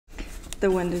The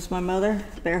Wind is My Mother,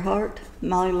 Bear Heart,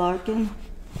 Molly Larkin.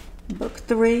 Book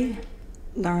 3,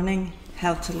 Learning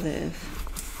How to Live.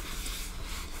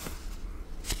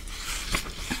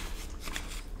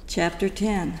 Chapter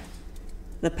 10,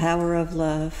 The Power of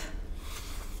Love.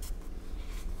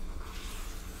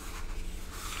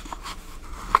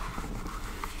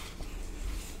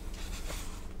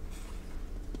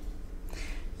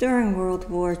 During World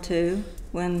War II,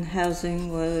 when housing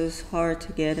was hard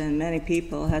to get and many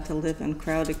people had to live in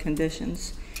crowded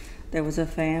conditions, there was a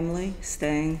family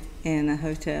staying in a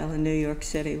hotel in New York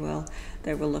City while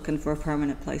they were looking for a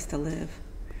permanent place to live.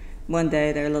 One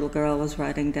day, their little girl was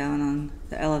riding down on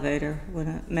the elevator with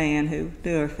a man who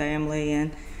knew her family,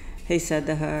 and he said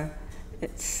to her,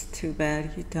 "It's too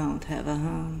bad you don't have a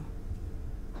home."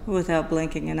 Without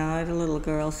blinking an eye, the little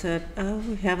girl said, "Oh,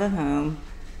 we have a home.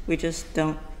 We just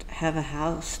don't have a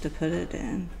house to put it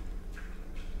in."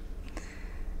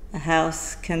 A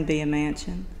house can be a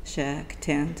mansion, shack,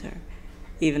 tent, or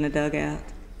even a dugout.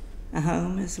 A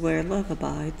home is where love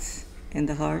abides in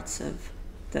the hearts of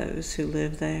those who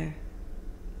live there.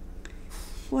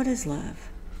 What is love?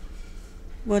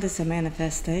 What is a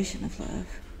manifestation of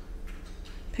love?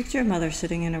 Picture a mother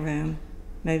sitting in a room,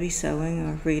 maybe sewing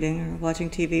or reading or watching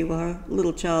TV while her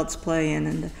little child's playing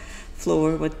in the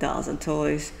floor with dolls and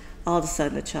toys. All of a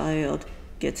sudden, the child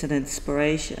gets an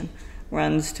inspiration,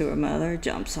 runs to her mother,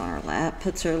 jumps on her lap,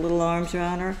 puts her little arms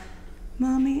around her.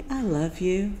 "Mommy, I love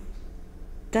you."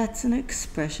 That's an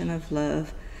expression of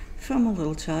love from a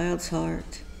little child's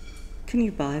heart. Can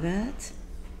you buy that?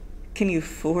 Can you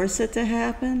force it to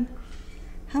happen?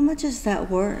 How much is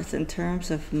that worth in terms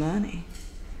of money?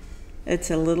 It's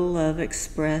a little love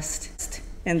expressed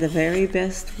in the very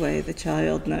best way the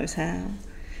child knows how,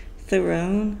 through their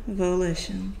own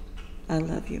volition. "I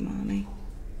love you, Mommy."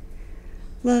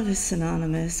 Love is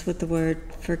synonymous with the word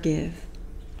forgive.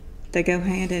 They go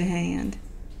hand in hand.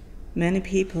 Many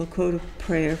people quote a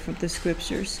prayer from the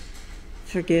scriptures,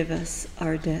 "Forgive us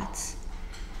our debts."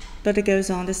 But it goes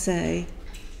on to say,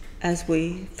 "as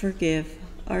we forgive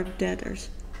our debtors."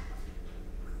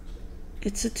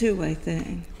 It's a two-way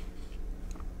thing.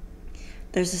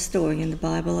 There's a story in the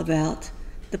Bible about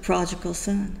the prodigal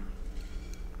son.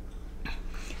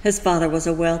 His father was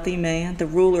a wealthy man, the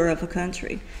ruler of a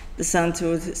country. The son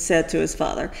said to his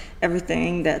father,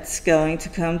 "Everything that's going to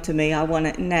come to me, I want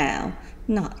it now,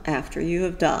 not after you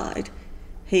have died."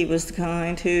 He was the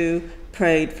kind who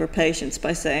prayed for patience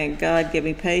by saying, "God, give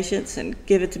me patience and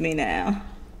give it to me now."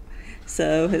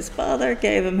 So his father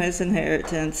gave him his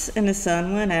inheritance, and his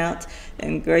son went out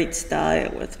in great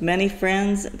style with many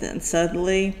friends, and then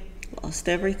suddenly lost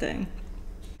everything.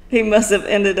 He must have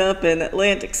ended up in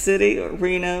Atlantic City or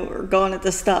Reno or gone at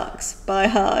the stocks. Buy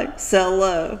high, sell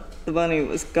low. The money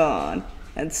was gone,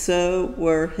 and so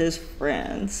were his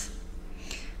friends.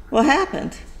 What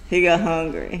happened? He got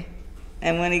hungry.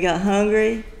 And when he got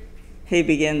hungry, he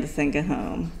began to think of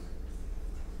home.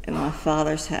 "In my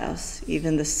Father's house,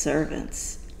 even the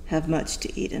servants have much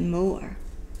to eat and more.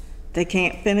 They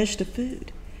can't finish the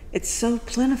food. It's so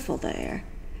plentiful there.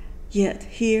 Yet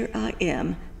here I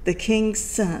am, the king's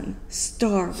son,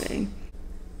 starving."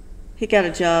 He got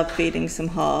a job feeding some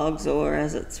hogs, or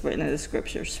as it's written in the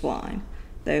scripture, swine.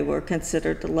 They were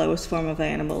considered the lowest form of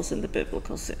animals in the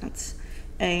biblical sense.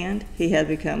 And he had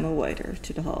become a waiter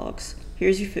to the hogs.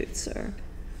 "Here's your food, sir."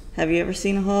 Have you ever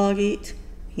seen a hog eat?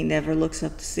 He never looks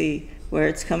up to see where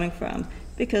it's coming from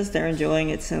because they're enjoying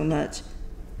it so much.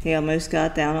 He almost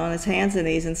got down on his hands and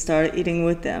knees and started eating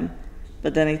with them.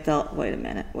 But then he thought, wait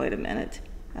a minute.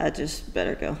 I just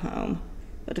better go home.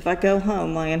 But if I go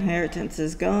home, my inheritance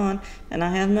is gone, and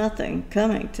I have nothing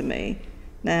coming to me.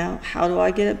 Now, how do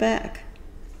I get it back?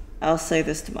 I'll say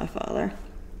this to my father.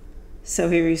 So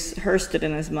he rehearsed it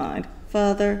in his mind.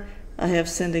 "Father, I have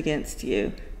sinned against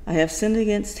you. I have sinned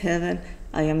against heaven.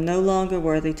 I am no longer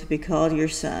worthy to be called your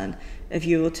son. If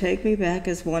you will take me back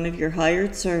as one of your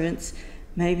hired servants,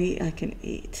 maybe I can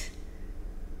eat."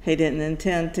 He didn't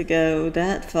intend to go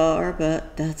that far,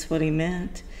 but that's what he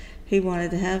meant. He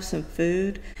wanted to have some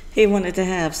food. He wanted to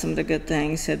have some of the good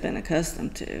things he'd been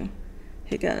accustomed to.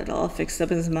 He got it all fixed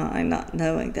up in his mind, not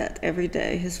knowing that every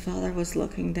day his father was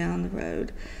looking down the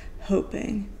road,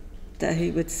 hoping that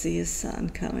he would see his son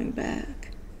coming back.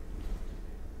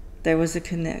 There was a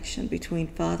connection between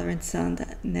father and son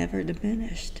that never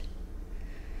diminished.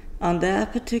 On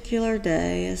that particular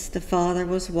day, as the father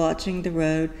was watching the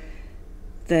road,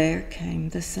 there came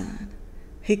the son.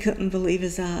 He couldn't believe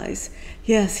his eyes.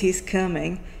 Yes, he's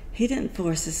coming. He didn't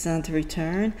force his son to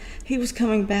return. He was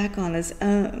coming back on his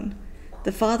own.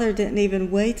 The father didn't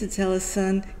even wait until his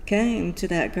son came to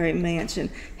that great mansion.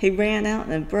 He ran out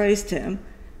and embraced him.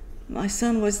 My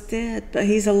son was dead, but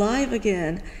he's alive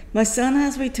again. My son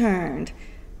has returned.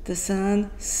 The son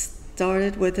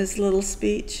started with his little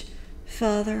speech.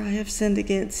 Father, I have sinned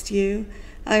against you.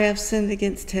 I have sinned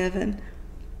against heaven.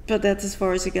 But that's as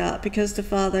far as he got, because the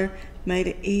father made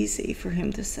it easy for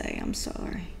him to say, I'm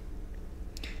sorry.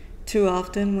 Too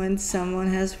often when someone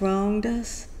has wronged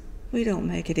us, we don't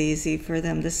make it easy for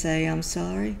them to say, I'm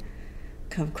sorry.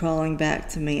 Come crawling back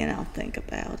to me and I'll think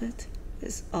about it,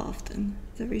 is often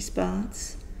the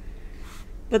response.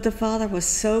 But the father was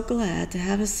so glad to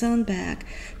have his son back,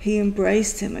 he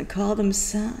embraced him and called him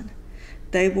son.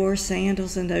 They wore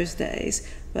sandals in those days,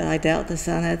 but I doubt the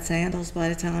son had sandals by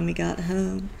the time he got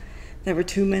home. There were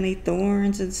too many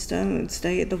thorns and stones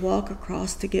they had to walk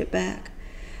across to get back.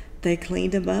 They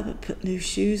cleaned him up and put new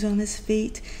shoes on his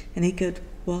feet, and he could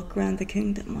walk around the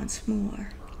kingdom once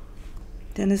more.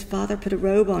 Then his father put a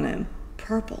robe on him,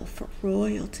 purple for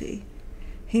royalty.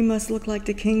 He must look like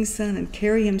the king's son and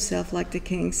carry himself like the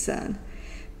king's son.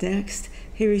 Next,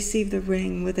 he received a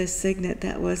ring with a signet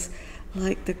that was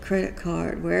like the credit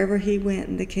card. Wherever he went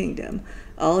in the kingdom,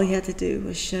 all he had to do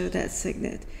was show that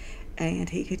signet, and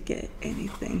he could get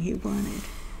anything he wanted.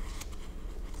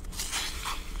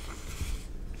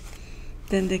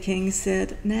 Then the king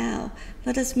said, now,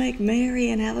 let us make merry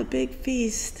and have a big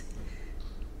feast.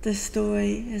 The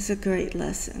story is a great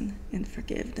lesson in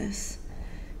forgiveness,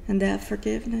 and that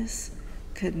forgiveness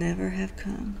could never have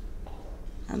come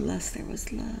unless there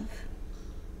was love.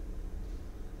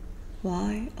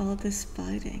 Why all this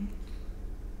fighting?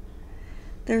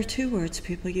 There are two words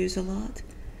people use a lot.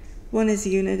 One is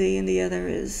unity and the other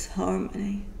is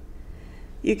harmony.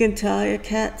 You can tie a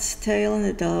cat's tail and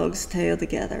a dog's tail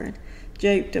together and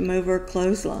drape them over a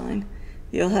clothesline.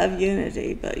 You'll have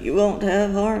unity, but you won't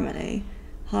have harmony.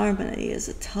 Harmony is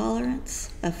a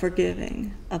tolerance, a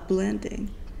forgiving, a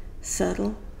blending,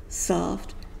 subtle,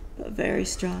 soft, but very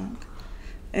strong.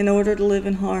 In order to live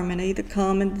in harmony, the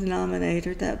common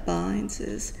denominator that binds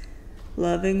is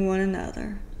loving one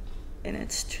another in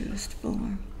its truest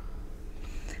form.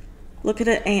 Look at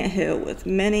an anthill with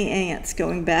many ants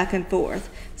going back and forth.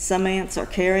 Some ants are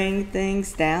carrying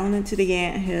things down into the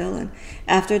anthill, and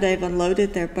after they've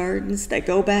unloaded their burdens, they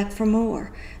go back for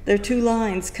more. There are two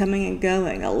lines coming and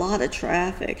going, a lot of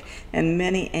traffic, and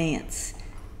many ants.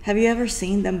 Have you ever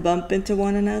seen them bump into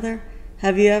one another?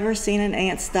 Have you ever seen an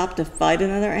ant stop to fight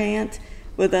another ant,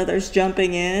 with others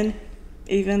jumping in?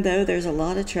 Even though there's a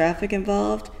lot of traffic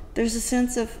involved, there's a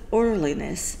sense of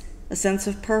orderliness, a sense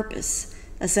of purpose,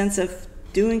 a sense of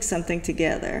doing something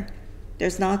together.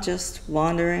 There's not just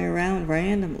wandering around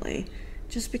randomly.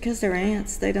 Just because they're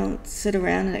ants, they don't sit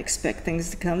around and expect things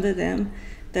to come to them.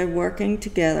 They're working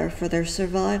together for their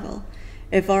survival.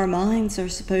 If our minds are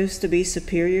supposed to be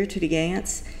superior to the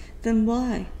ants, then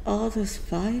why all this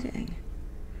fighting?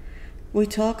 We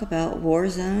talk about war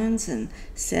zones and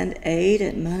send aid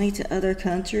and money to other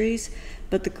countries,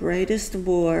 but the greatest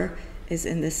war is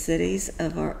in the cities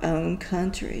of our own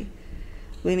country.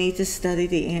 We need to study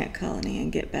the ant colony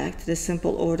and get back to the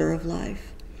simple order of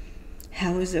life.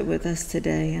 How is it with us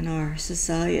today in our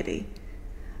society?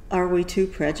 Are we too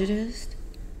prejudiced?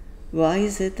 Why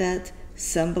is it that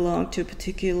some belong to a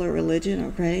particular religion or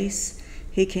race?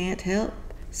 He can't help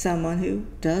someone who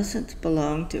doesn't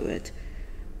belong to it.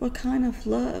 What kind of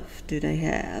love do they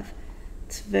have?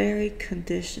 It's very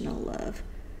conditional love.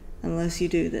 Unless you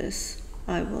do this,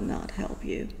 I will not help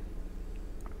you.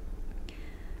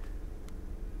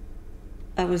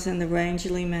 I was in the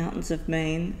Rangeley Mountains of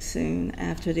Maine soon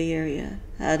after the area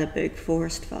had a big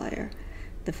forest fire.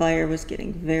 The fire was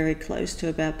getting very close to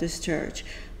a Baptist church,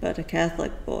 but a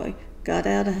Catholic boy got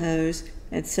out a hose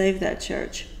and saved that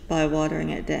church by watering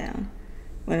it down.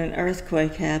 When an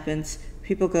earthquake happens,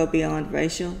 people go beyond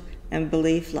racial and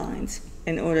belief lines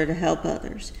in order to help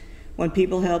others. When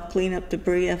people help clean up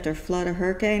debris after a flood or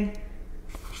hurricane,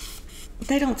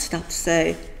 they don't stop to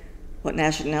say, what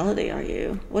nationality are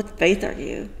you? What faith are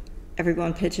you?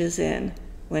 Everyone pitches in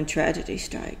when tragedy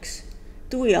strikes.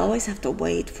 Do we always have to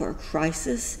wait for a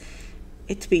crisis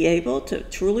to be able to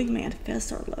truly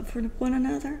manifest our love for one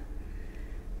another?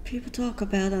 People talk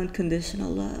about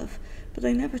unconditional love, but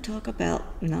they never talk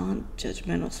about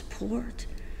non-judgmental support,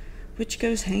 which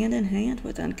goes hand in hand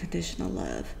with unconditional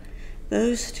love.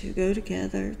 Those two go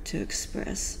together to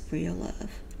express real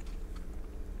love.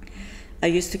 I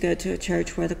used to go to a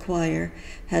church where the choir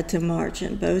had to march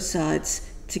on both sides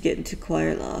to get into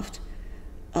choir loft.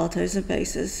 Altos and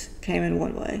basses came in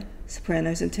one way,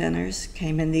 sopranos and tenors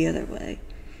came in the other way,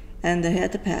 and they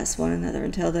had to pass one another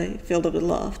until they filled up the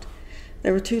loft.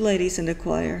 There were two ladies in the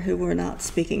choir who were not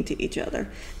speaking to each other,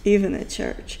 even at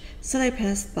church, so they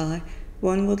passed by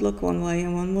One would look one way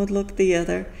and one would look the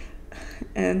other.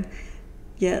 And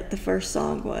yet the first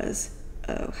song was,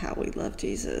 "Oh, how we love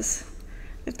Jesus."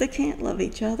 If they can't love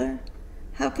each other,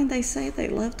 how can they say they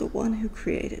love the one who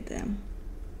created them?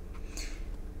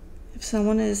 If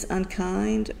someone is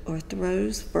unkind or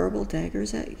throws verbal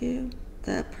daggers at you,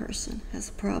 that person has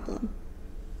a problem.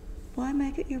 Why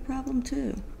make it your problem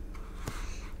too?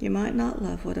 You might not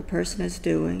love what a person is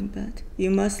doing, but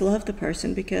you must love the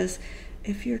person, because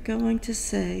if you're going to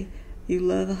say you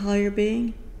love a higher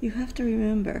being, you have to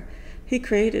remember he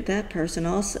created that person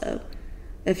also.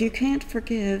 If you can't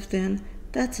forgive, then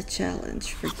that's a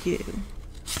challenge for you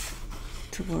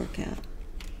to work out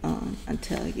on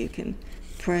until you can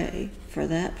pray for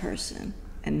that person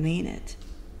and mean it.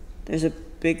 There's a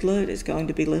big load is going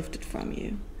to be lifted from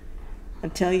you.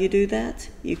 Until you do that,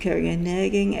 you carry a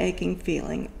nagging, aching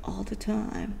feeling all the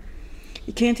time.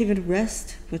 You can't even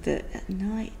rest with it at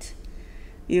night.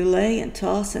 You lay and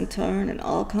toss and turn, and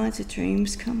all kinds of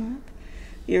dreams come up.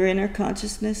 Your inner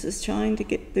consciousness is trying to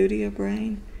get through to your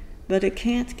brain, but it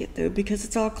can't get through because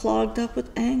it's all clogged up with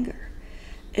anger.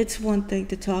 It's one thing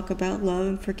to talk about love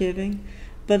and forgiving,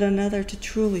 but another to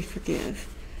truly forgive.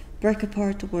 Break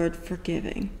apart the word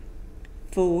forgiving.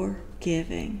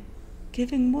 Forgiving.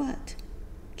 Giving what?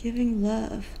 Giving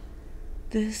love.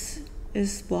 This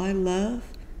is why love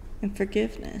and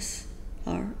forgiveness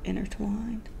are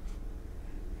intertwined.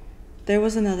 There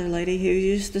was another lady who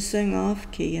used to sing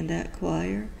off-key in that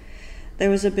choir.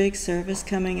 There was a big service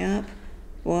coming up,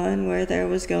 one where there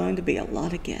was going to be a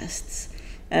lot of guests,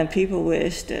 and people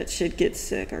wished that she'd get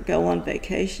sick or go on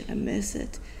vacation and miss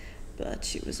it. But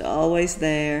she was always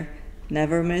there,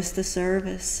 never missed a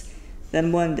service.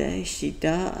 Then one day she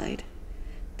died.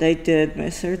 They did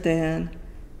miss her then.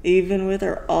 Even with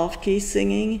her off-key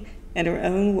singing in her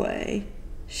own way,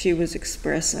 she was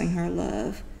expressing her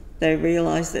love. They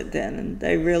realized it then, and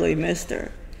they really missed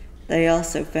her. They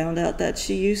also found out that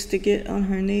she used to get on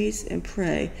her knees and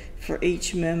pray for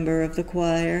each member of the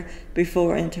choir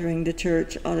before entering the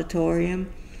church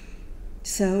auditorium.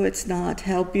 So it's not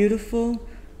how beautiful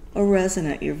or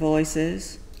resonant your voice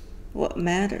is. What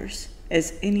matters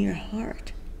is in your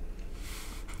heart,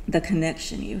 the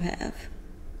connection you have.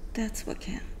 That's what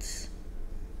counts.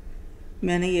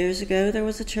 Many years ago, there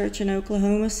was a church in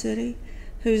Oklahoma City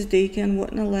whose deacon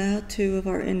wouldn't allow 2 of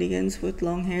our Indians with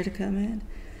long hair to come in.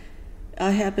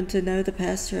 I happened to know the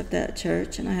pastor of that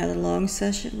church, and I had a long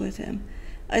session with him.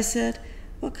 I said,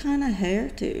 "What kind of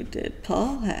hairdo did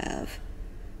Paul have?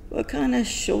 What kind of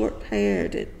short hair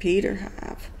did Peter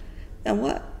have? And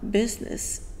what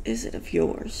business is it of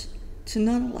yours to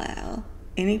not allow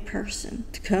any person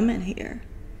to come in here?"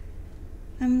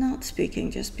 I'm not speaking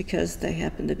just because they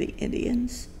happen to be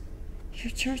Indians.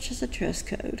 Your church has a dress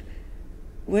code.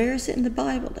 Where is it in the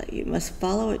Bible that you must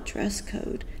follow a dress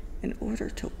code in order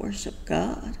to worship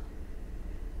God?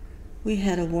 We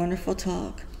had a wonderful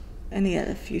talk, and he had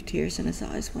a few tears in his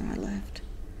eyes when I left.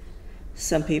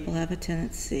 Some people have a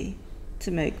tendency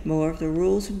to make more of the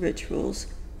rules and rituals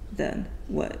than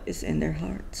what is in their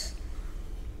hearts,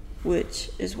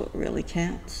 which is what really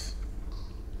counts.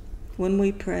 When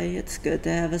we pray, it's good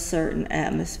to have a certain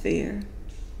atmosphere,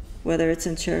 whether it's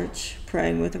in church,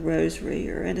 praying with a rosary,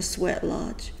 or in a sweat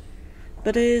lodge.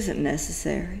 But it isn't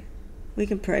necessary. We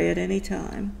can pray at any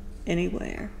time,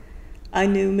 anywhere. I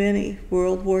knew many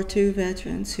World War II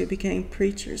veterans who became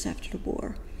preachers after the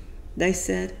war. They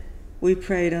said, "We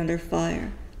prayed under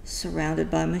fire, surrounded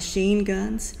by machine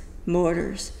guns,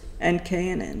 mortars, and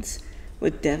cannons,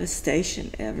 with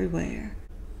devastation everywhere."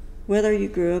 Whether you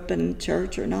grew up in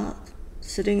church or not,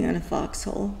 sitting in a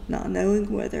foxhole, not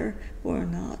knowing whether or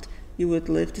not you would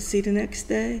live to see the next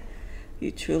day, you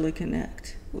truly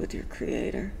connect with your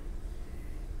Creator.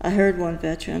 I heard one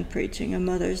veteran preaching a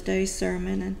Mother's Day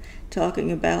sermon and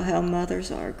talking about how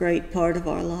mothers are a great part of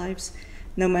our lives,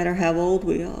 no matter how old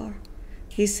we are.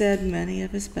 He said many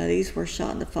of his buddies were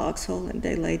shot in the foxhole and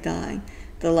they lay dying.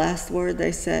 The last word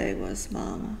they say was,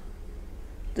 "Mama."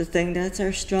 The thing that's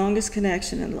our strongest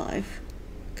connection in life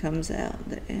comes out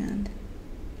in the end.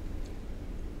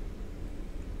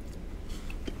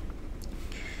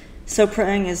 So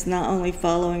praying is not only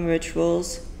following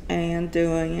rituals and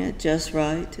doing it just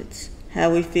right, it's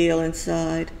how we feel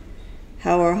inside,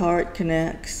 how our heart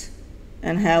connects,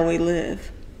 and how we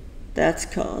live. That's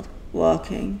called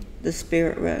walking the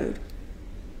Spirit Road.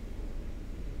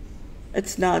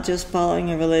 It's not just following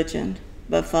a religion,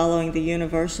 but following the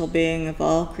universal being of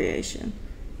all creation,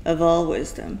 of all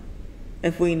wisdom.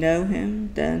 If we know him,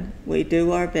 then we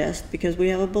do our best because we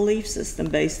have a belief system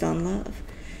based on love.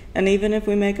 And even if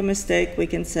we make a mistake, we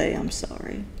can say, "I'm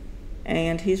sorry."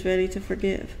 And he's ready to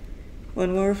forgive.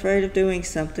 When we're afraid of doing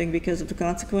something because of the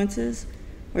consequences,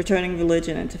 we're turning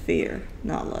religion into fear,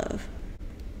 not love.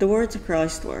 The words of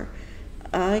Christ were,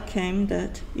 "I came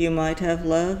that you might have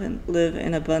love and live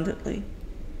in abundantly."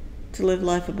 To live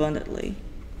life abundantly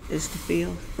is to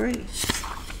feel free.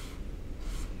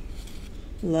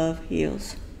 Love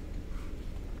heals.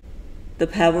 The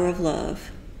power of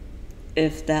love,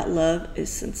 if that love is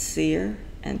sincere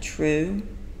and true,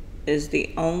 is the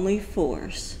only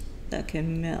force that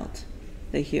can melt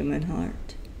the human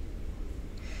heart.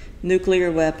 Nuclear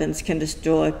weapons can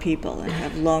destroy people and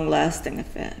have long-lasting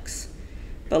effects,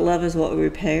 but love is what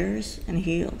repairs and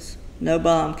heals. No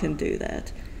bomb can do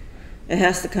that. It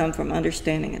has to come from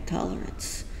understanding and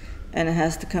tolerance, and it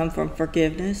has to come from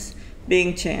forgiveness,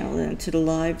 being channeled into the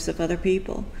lives of other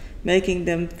people, making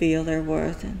them feel their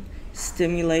worth and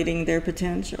stimulating their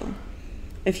potential.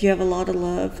 If you have a lot of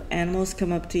love, animals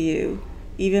come up to you.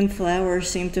 Even flowers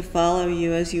seem to follow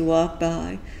you as you walk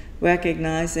by,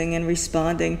 recognizing and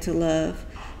responding to love.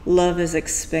 Love is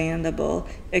expandable.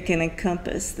 It can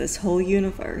encompass this whole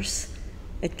universe.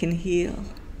 It can heal.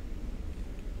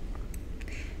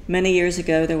 Many years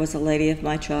ago, there was a lady of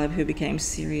my tribe who became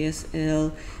serious,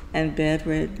 ill, and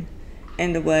bedridden.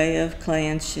 In the way of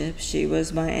clanship, she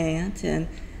was my aunt, and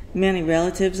many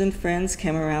relatives and friends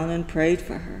came around and prayed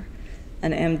for her.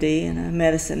 An MD and a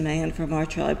medicine man from our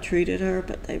tribe treated her,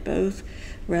 but they both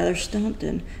rather stumped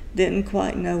and didn't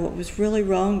quite know what was really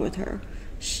wrong with her.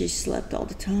 She slept all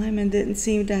the time and didn't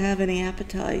seem to have any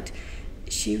appetite.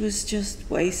 She was just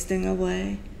wasting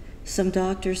away. Some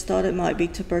doctors thought it might be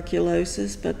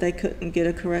tuberculosis, but they couldn't get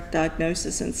a correct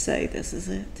diagnosis and say, "This is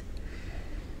it."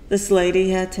 This lady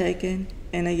had taken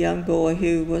in a young boy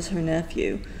who was her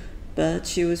nephew, but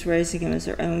she was raising him as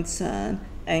her own son,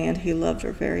 and he loved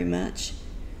her very much.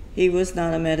 He was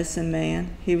not a medicine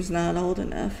man. He was not old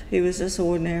enough. He was just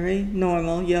ordinary,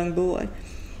 normal young boy.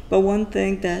 But one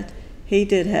thing that he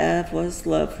did have was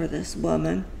love for this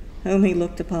woman, whom he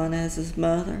looked upon as his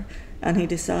mother, and he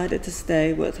decided to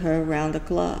stay with her around the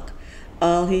clock.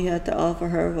 All he had to offer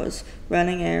her was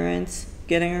running errands,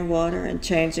 getting her water, and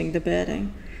changing the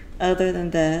bedding. Other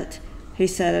than that, he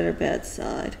sat at her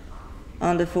bedside.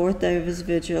 On the fourth day of his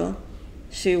vigil,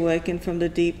 she awakened from the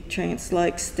deep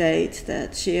trance-like state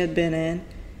that she had been in,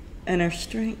 and her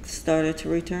strength started to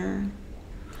return.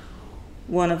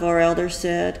 One of our elders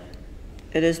said,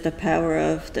 "It is the power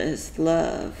of this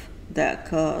love that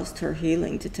caused her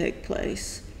healing to take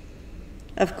place."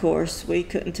 Of course, we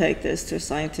couldn't take this to a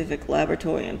scientific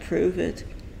laboratory and prove it.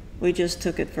 We just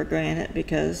took it for granted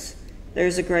because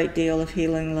there's a great deal of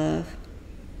healing love.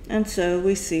 And so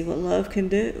we see what love can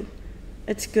do.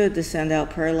 It's good to send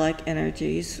out prayer-like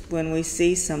energies when we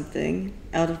see something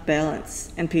out of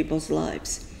balance in people's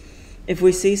lives. If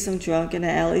we see some drunk in the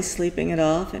alley sleeping it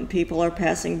off and people are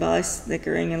passing by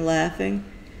snickering and laughing,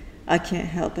 I can't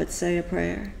help but say a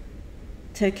prayer.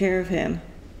 Take care of him.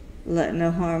 Let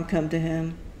no harm come to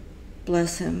him.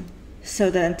 Bless him, so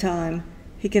that in time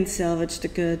he can salvage the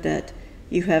good that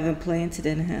you have implanted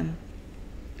in him.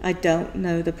 I don't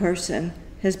know the person,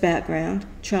 his background,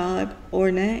 tribe,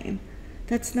 or name.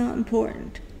 That's not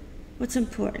important. What's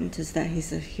important is that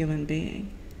he's a human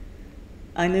being.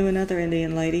 I knew another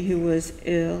Indian lady who was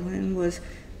ill and was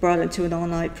brought into an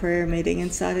all-night prayer meeting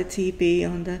inside a teepee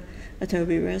on the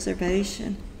Atobi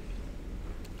Reservation,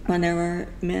 when there were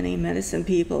many medicine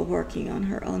people working on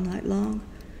her all night long.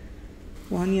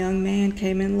 One young man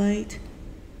came in late.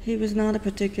 He was not a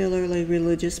particularly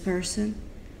religious person.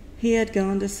 He had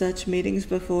gone to such meetings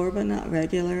before, but not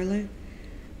regularly.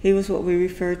 He was what we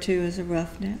refer to as a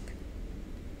roughneck.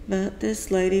 But this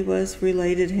lady was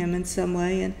related to him in some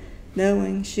way, and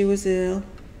knowing she was ill,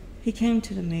 he came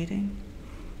to the meeting.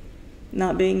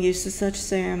 Not being used to such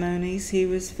ceremonies, he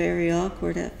was very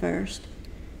awkward at first.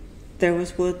 There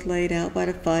was wood laid out by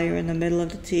the fire in the middle of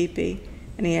the teepee,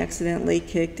 and he accidentally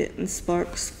kicked it, and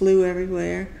sparks flew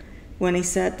everywhere. When he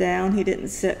sat down, he didn't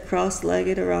sit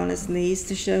cross-legged or on his knees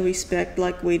to show respect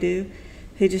like we do.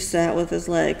 He just sat with his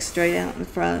legs straight out in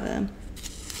front of him.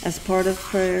 As part of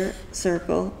prayer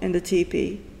circle in the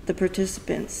teepee, the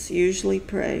participants usually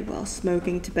pray while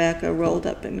smoking tobacco rolled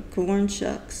up in corn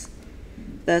shucks.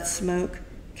 That smoke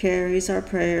carries our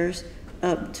prayers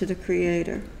up to the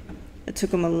Creator. It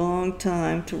took him a long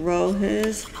time to roll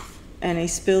his, and he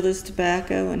spilled his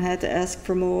tobacco and had to ask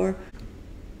for more,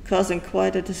 causing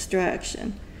quite a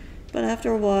distraction. But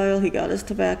after a while, he got his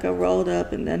tobacco rolled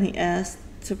up, and then he asked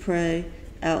to pray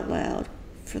out loud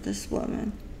for this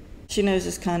woman. She knows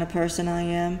this kind of person I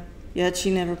am, yet she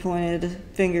never pointed a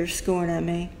finger of scorn at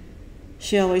me.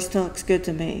 She always talks good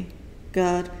to me.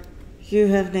 God, you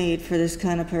have need for this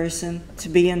kind of person to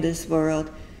be in this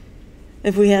world.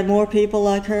 If we had more people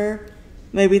like her,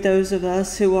 maybe those of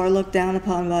us who are looked down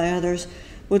upon by others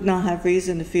would not have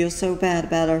reason to feel so bad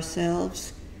about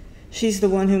ourselves. She's the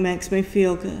one who makes me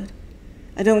feel good.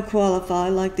 I don't qualify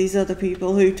like these other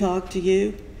people who talk to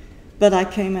you, but I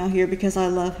came out here because I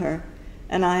love her,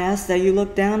 and I ask that you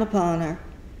look down upon her.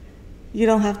 You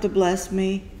don't have to bless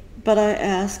me, but I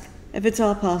ask, if it's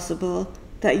all possible,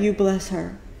 that you bless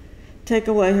her. Take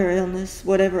away her illness,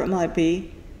 whatever it might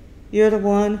be. You're the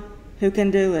one who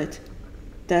can do it.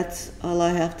 That's all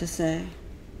I have to say.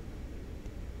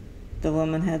 The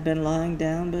woman had been lying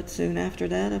down, but soon after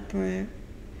that prayer,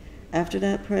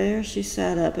 she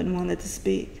sat up and wanted to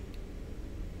speak.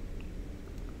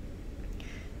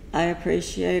 I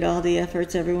appreciate all the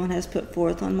efforts everyone has put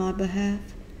forth on my behalf.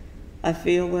 I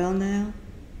feel well now.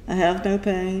 I have no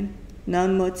pain,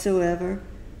 none whatsoever,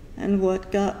 and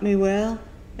what got me well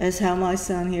is how my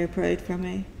son here prayed for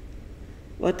me.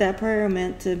 What that prayer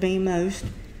meant to me most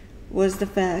was the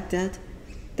fact that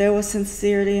there was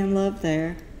sincerity and love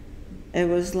there. It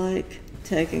was like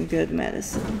taking good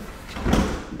medicine,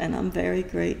 and I'm very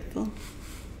grateful.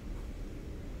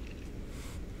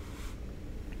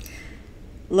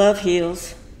 Love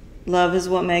heals. Love is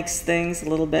what makes things a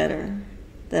little better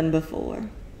than before.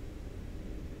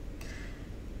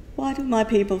 Why do my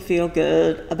people feel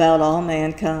good about all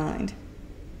mankind?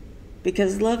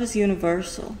 Because love is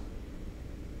universal.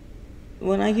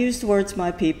 When I use the words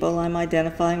my people, I'm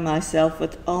identifying myself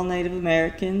with all Native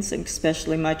Americans, and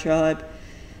especially my tribe.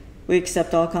 We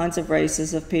accept all kinds of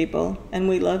races of people, and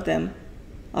we love them.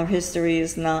 Our history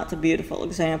is not a beautiful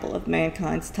example of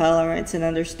mankind's tolerance and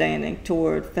understanding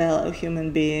toward fellow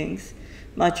human beings.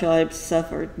 My tribe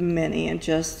suffered many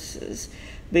injustices,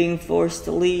 being forced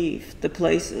to leave the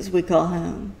places we call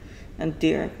home, and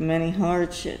endured many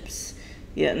hardships.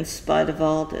 Yet in spite of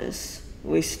all this,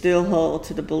 we still hold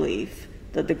to the belief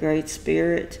that the Great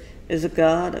Spirit is a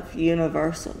God of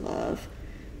universal love.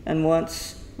 And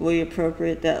once we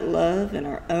appropriate that love in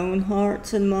our own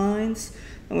hearts and minds,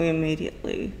 and we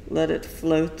immediately let it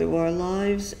flow through our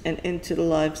lives and into the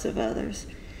lives of others,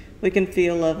 we can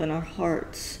feel love in our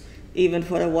hearts, even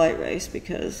for the white race,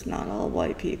 because not all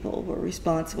white people were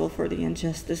responsible for the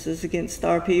injustices against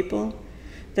our people.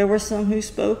 There were some who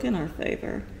spoke in our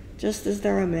favor, just as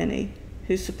there are many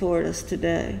who support us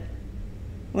today.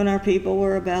 When our people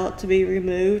were about to be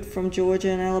removed from Georgia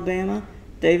and Alabama,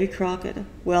 Davy Crockett, a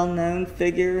well-known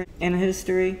figure in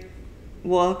history,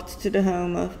 walked to the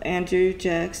home of Andrew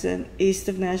Jackson, east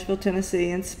of Nashville,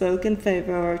 Tennessee, and spoke in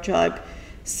favor of our tribe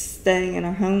staying in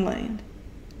our homeland.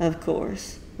 Of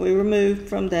course, we were moved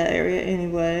from that area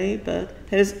anyway, but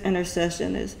his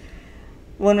intercession is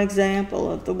one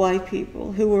example of the white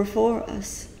people who were for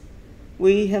us.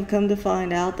 We have come to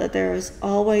find out that there is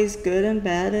always good and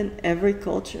bad in every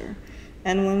culture,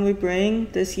 and when we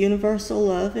bring this universal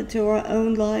love into our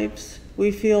own lives,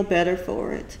 we feel better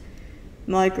for it.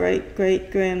 My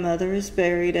great-great-grandmother is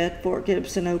buried at Fort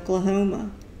Gibson,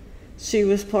 Oklahoma. She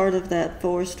was part of that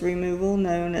forced removal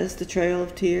known as the Trail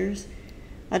of Tears.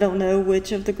 I don't know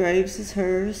which of the graves is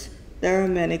hers. There are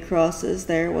many crosses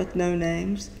there with no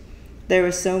names. There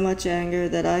is so much anger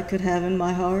that I could have in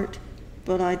my heart,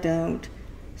 but I don't.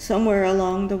 Somewhere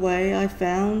along the way I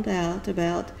found out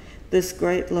about this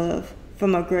great love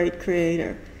from a great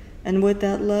Creator, and with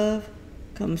that love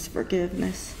comes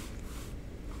forgiveness.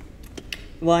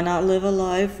 Why not live a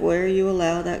life where you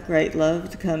allow that great love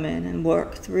to come in and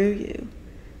work through you?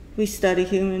 We study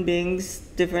human beings,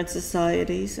 different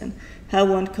societies, and how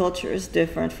one culture is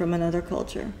different from another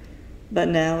culture. But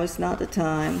now is not the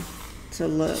time to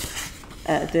look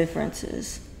at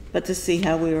differences, but to see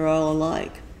how we are all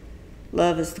alike.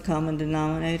 Love is the common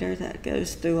denominator that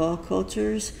goes through all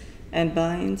cultures and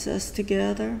binds us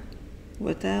together.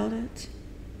 Without it,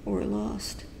 we're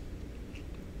lost.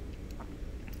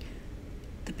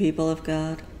 The people of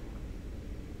God.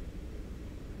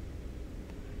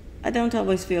 I don't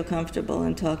always feel comfortable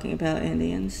in talking about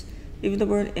Indians. Even the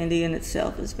word Indian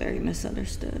itself is very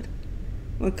misunderstood.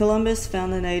 When Columbus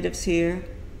found the natives here,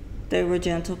 they were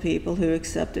gentle people who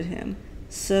accepted him.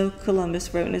 So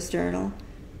Columbus wrote in his journal,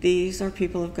 "These are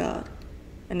people of God."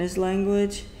 In his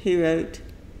language, he wrote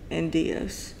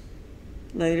Indios.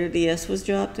 Later, the S was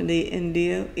dropped and the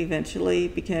Indio eventually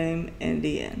became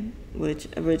Indian, which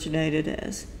originated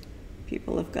as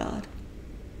people of God.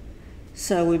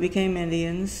 So we became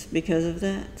Indians because of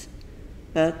that.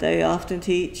 But they often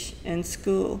teach in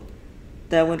school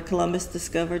that when Columbus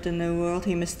discovered the New World,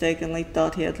 he mistakenly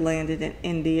thought he had landed in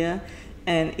India,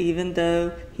 and even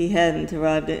though he hadn't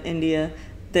arrived in India,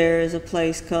 There is a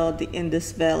place called the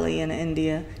Indus Valley in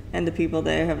India, and the people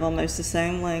there have almost the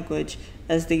same language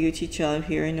as the Yuchi tribe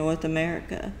here in North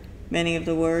America. Many of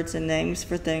the words and names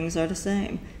for things are the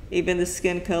same. Even the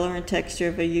skin color and texture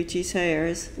of a Yuchi's hair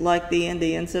is like the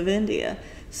Indians of India,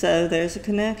 so there's a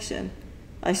connection.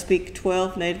 I speak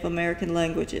 12 Native American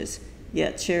languages,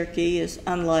 yet Cherokee is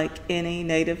unlike any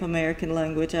Native American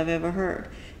language I've ever heard.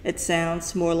 It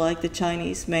sounds more like the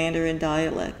Chinese Mandarin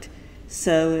dialect,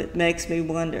 so it makes me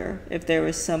wonder if there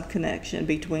is some connection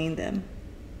between them.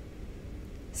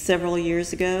 Several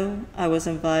years ago, I was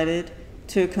invited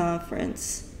to a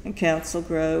conference in Council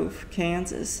Grove,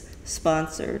 Kansas,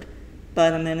 sponsored by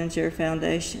the Menninger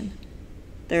Foundation.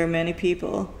 There are many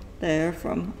people there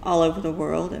from all over the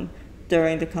world, and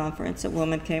during the conference, a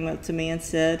woman came up to me and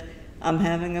said, "I'm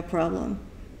having a problem.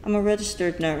 I'm a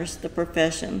registered nurse, the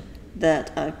profession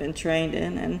that I've been trained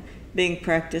in and being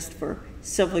practiced for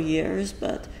several years,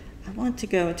 but I want to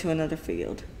go into another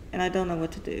field, and I don't know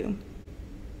what to do."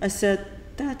 I said,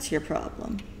 "That's your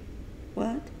problem."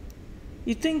 "What?"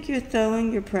 "You think you're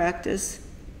throwing your practice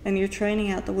and your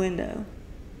training out the window,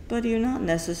 but you're not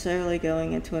necessarily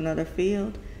going into another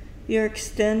field. You're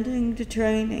extending the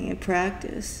training and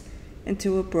practice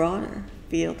into a broader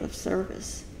field of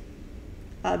service."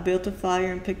 I built a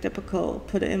fire and picked up a coal,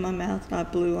 put it in my mouth, and I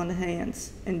blew on the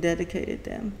hands and dedicated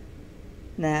them.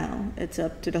 Now it's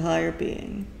up to the higher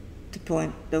being to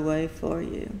point the way for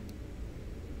you.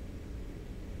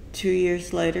 2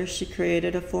 years later, she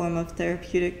created a form of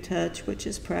therapeutic touch which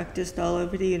is practiced all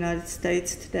over the United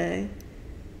States today.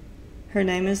 Her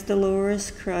name is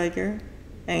Dolores Krieger,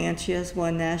 and she has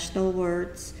won national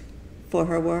awards for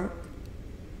her work.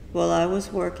 While I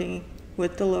was working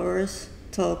with Dolores,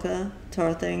 Tolka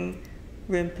Tarthang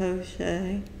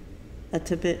Rinpoche, a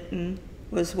Tibetan,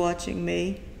 was watching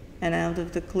me and out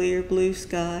of the clear blue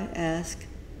sky asked,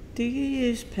 "Do you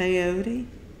use peyote?"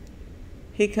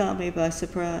 He caught me by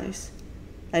surprise.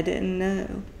 I didn't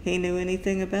know he knew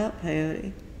anything about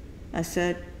peyote. I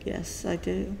said, "Yes, I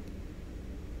do."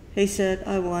 He said,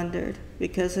 "I wondered,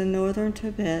 because in northern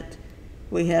Tibet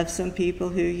we have some people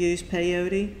who use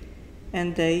peyote,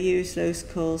 and they use those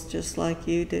coals just like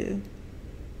you do."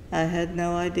 I had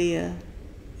no idea.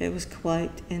 It was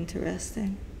quite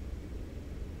interesting.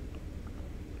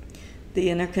 The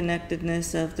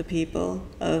interconnectedness of the people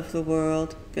of the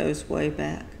world goes way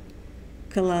back.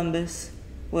 Columbus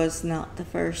was not the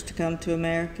first to come to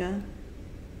America.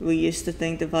 We used to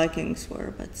think the Vikings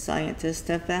were, but scientists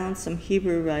have found some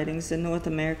Hebrew writings in North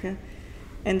America,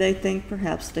 and they think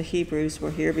perhaps the Hebrews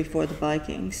were here before the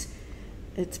Vikings.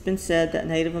 It's been said that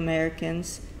Native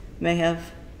Americans may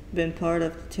have been part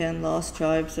of the 10 lost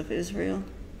tribes of Israel.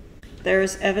 There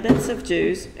is evidence of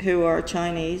Jews who are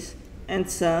Chinese and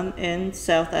some in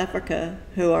South Africa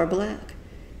who are black.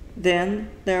 Then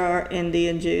there are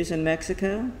Indian Jews in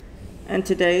Mexico, and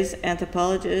today's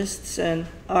anthropologists and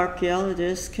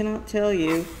archaeologists cannot tell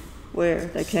you where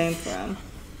they came from.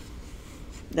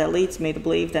 That leads me to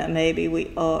believe that maybe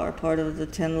we are part of the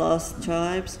 10 lost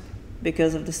tribes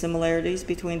because of the similarities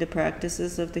between the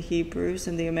practices of the Hebrews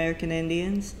and the American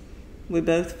Indians. We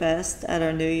both fast at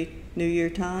our New Year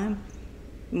time.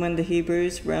 When the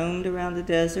Hebrews roamed around the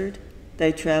desert,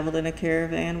 they traveled in a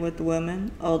caravan with the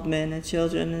women, old men, and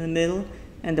children in the middle,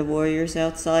 and the warriors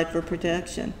outside for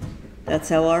protection. That's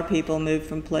how our people moved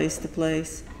from place to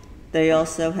place. They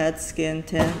also had skin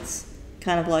tents,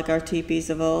 kind of like our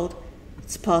teepees of old.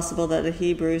 It's possible that the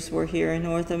Hebrews were here in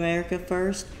North America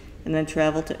first and then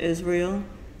traveled to Israel,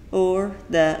 or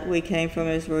that we came from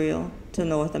Israel to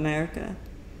North America.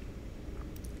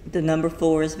 The number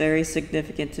 4 is very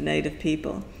significant to Native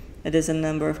people. It is a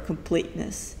number of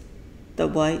completeness. The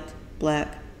white,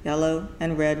 black, yellow,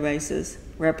 and red races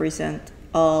represent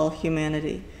all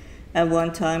humanity. At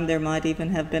one time, there might even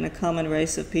have been a common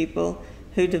race of people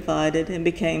who divided and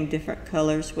became different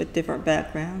colors with different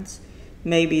backgrounds.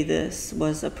 Maybe this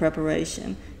was a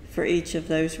preparation for each of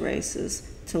those races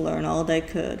to learn all they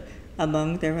could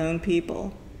among their own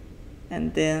people.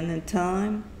 And then, in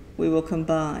time, we will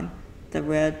combine the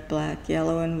red, black,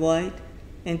 yellow, and white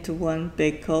into one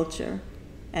big culture.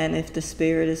 And if the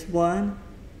spirit is one,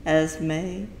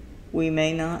 we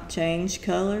may not change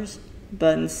colors,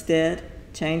 but instead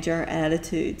change our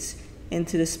attitudes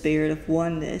into the spirit of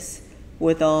oneness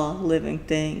with all living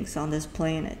things on this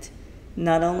planet.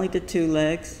 Not only the 2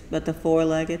 legs, but the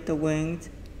 4-legged, the winged,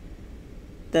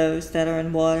 those that are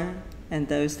in water, and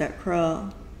those that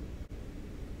crawl.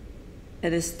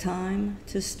 It is time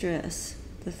to stress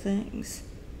the things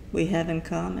we have in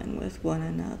common with one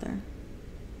another,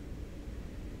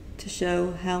 to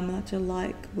show how much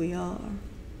alike we are.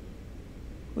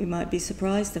 we might be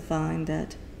surprised to find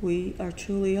that we are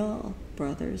truly all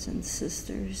brothers and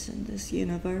sisters in this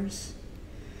universe.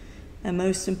 And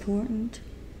most important,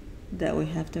 that we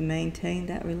have to maintain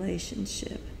that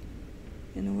relationship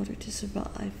in order to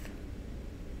survive.